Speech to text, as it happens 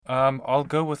I'll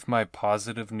go with my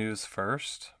positive news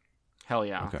first. Hell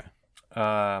yeah. Okay.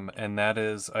 And that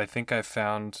is, I think I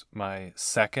found my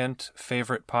second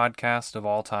favorite podcast of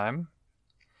all time.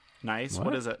 Nice.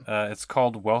 What is it? It's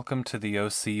called Welcome to the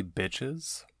OC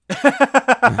Bitches. Is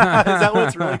that what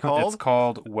it's really called? It's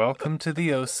called Welcome to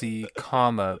the OC,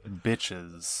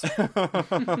 Bitches.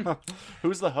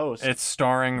 Who's the host? It's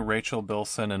starring Rachel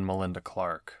Bilson and Melinda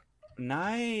Clarke.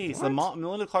 Nice. The mom,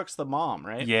 Melinda Clarke's the mom,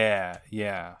 right?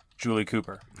 Yeah. Julie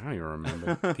Cooper. I don't even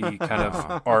remember. The kind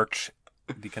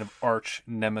of arch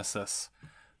nemesis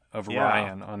of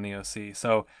Ryan on the OC.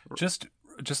 So just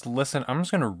listen. I'm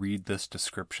just going to read this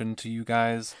description to you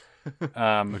guys.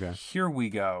 Okay. Here we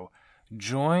go.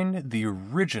 Join the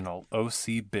original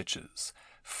OC bitches,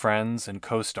 friends and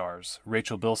co-stars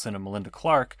Rachel Bilson and Melinda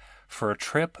Clarke for a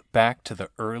trip back to the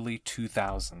early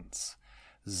 2000s.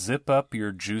 Zip up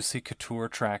your juicy couture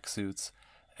tracksuits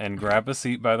and grab a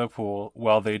seat by the pool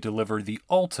while they deliver the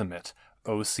ultimate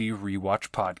OC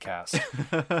Rewatch podcast.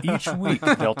 Each week,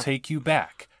 they'll take you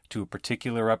back to a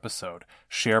particular episode,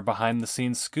 share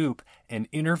behind-the-scenes scoop, and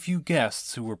interview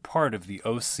guests who were part of the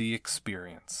OC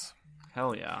experience.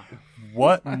 Hell yeah.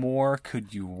 What more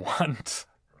could you want?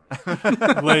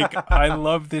 Like, I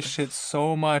love this shit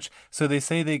so much. So they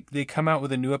say they come out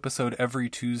with a new episode every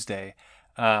Tuesday,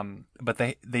 but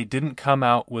they didn't come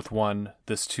out with one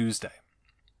this Tuesday.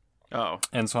 Oh.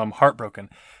 And so I'm heartbroken.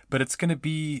 But it's going to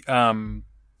be, They're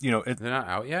not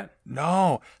out yet?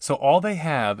 No. So all they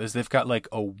have is they've got like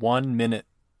a 1 minute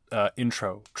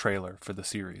intro trailer for the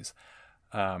series.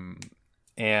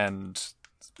 And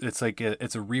it's like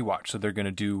it's a rewatch. So they're going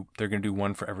to do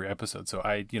one for every episode. So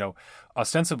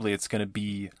ostensibly it's going to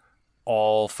be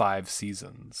all 5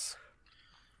 seasons.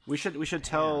 We should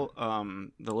tell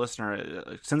the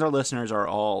listener, since our listeners are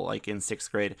all like in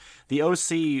 6th grade, the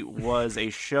OC was a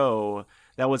show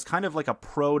that was kind of like a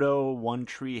proto One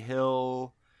Tree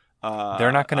Hill.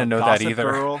 They're not going to know that either.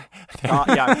 Girl.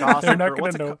 Gossip They're not Girl.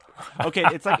 going to know. Okay,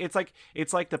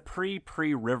 it's like the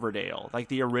pre Riverdale, like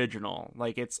the original.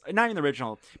 Like it's not even the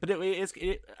original, but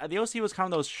the OC was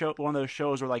kind of one of those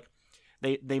shows where like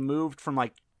they moved from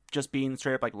like just being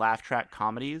straight up like laugh track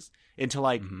comedies into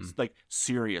like like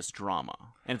serious drama,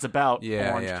 and it's about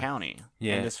Orange County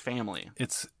and this family.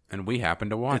 And we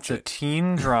happen to watch it. It's a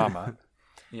teen drama.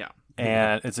 Yeah.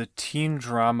 And it's a teen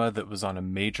drama that was on a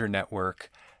major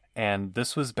network. And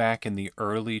this was back in the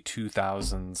early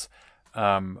 2000s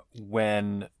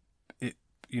when,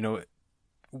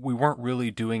 we weren't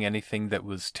really doing anything that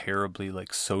was terribly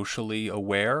like socially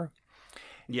aware.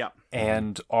 Yeah.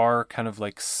 And our kind of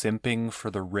like simping for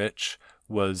the rich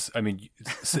was, simping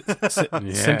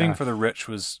for the rich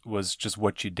was just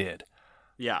what you did.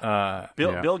 Yeah.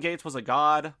 Bill Gates was a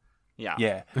god. Yeah.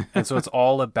 Yeah. And so it's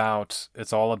all about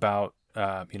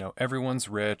everyone's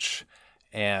rich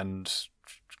and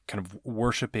kind of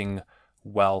worshiping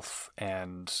wealth,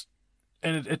 and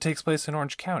it takes place in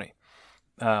Orange County.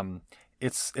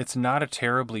 It's not a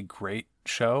terribly great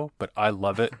show, but I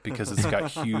love it because it's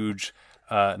got huge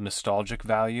nostalgic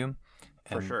value.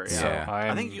 For sure. So Yeah.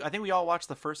 I think we all watched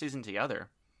the first season together.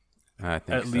 I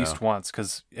think at least once,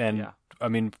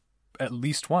 at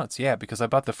least once, because I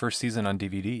bought the first season on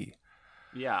DVD.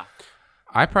 Yeah.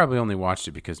 I probably only watched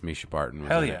it because Misha Barton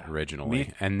was in it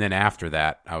originally. And then after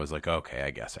that, I was like, okay, I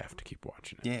guess I have to keep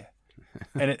watching it. Yeah.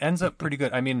 And it ends up pretty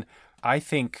good. I did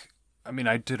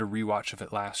a rewatch of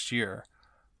it last year.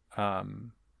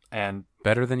 And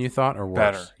better than you thought or worse?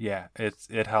 Better. Yeah.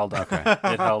 It held up.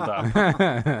 It held up.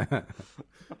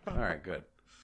 All right, good.